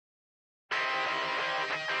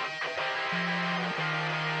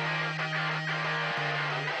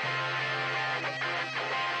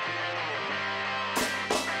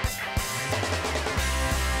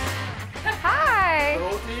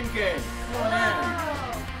game. Come on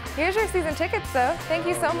in. Here's your season tickets, though. Thank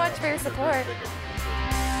you so much for your support.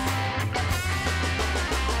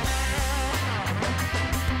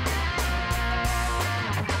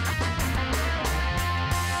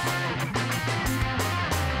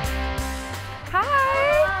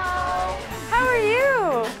 Hi. How are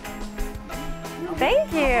you?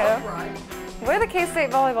 Thank you. We're the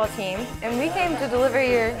K-State Volleyball team, and we came to deliver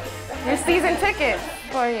your season tickets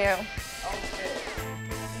for you.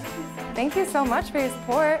 Thank you so much for your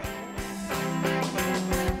support.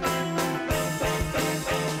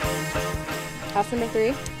 House number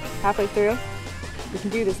 3, halfway through. You can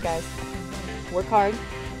do this, guys. Work hard,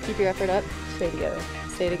 keep your effort up, stay together.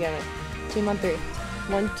 Stay together. Team on 3.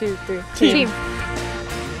 1, 2, 3. Team.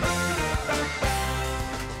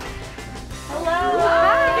 Hello.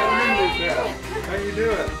 Hi. How you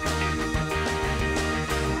doing?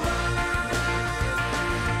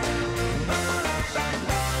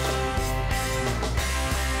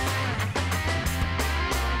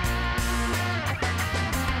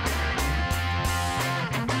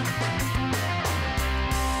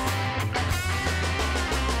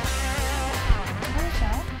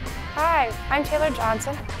 Hi, I'm Taylor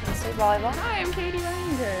Johnson, K-State Volleyball. Hi, I'm Katie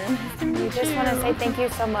Ranger. We just want to say thank you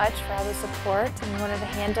so much for all the support, and we wanted to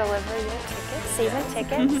hand deliver your tickets, season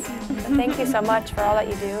tickets. So thank you so much for all that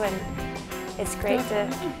you do, and it's great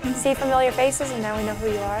to see familiar faces, and now we know who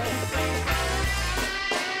you are.